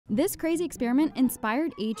This crazy experiment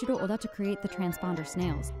inspired Eiichiro Oda to create the transponder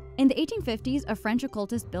snails. In the 1850s, a French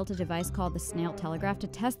occultist built a device called the snail telegraph to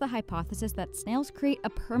test the hypothesis that snails create a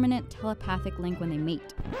permanent telepathic link when they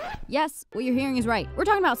mate. Yes, what you're hearing is right. We're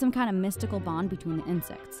talking about some kind of mystical bond between the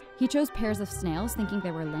insects. He chose pairs of snails thinking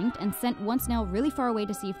they were linked and sent one snail really far away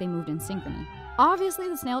to see if they moved in synchrony. Obviously,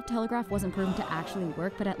 the snail telegraph wasn't proven to actually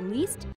work, but at least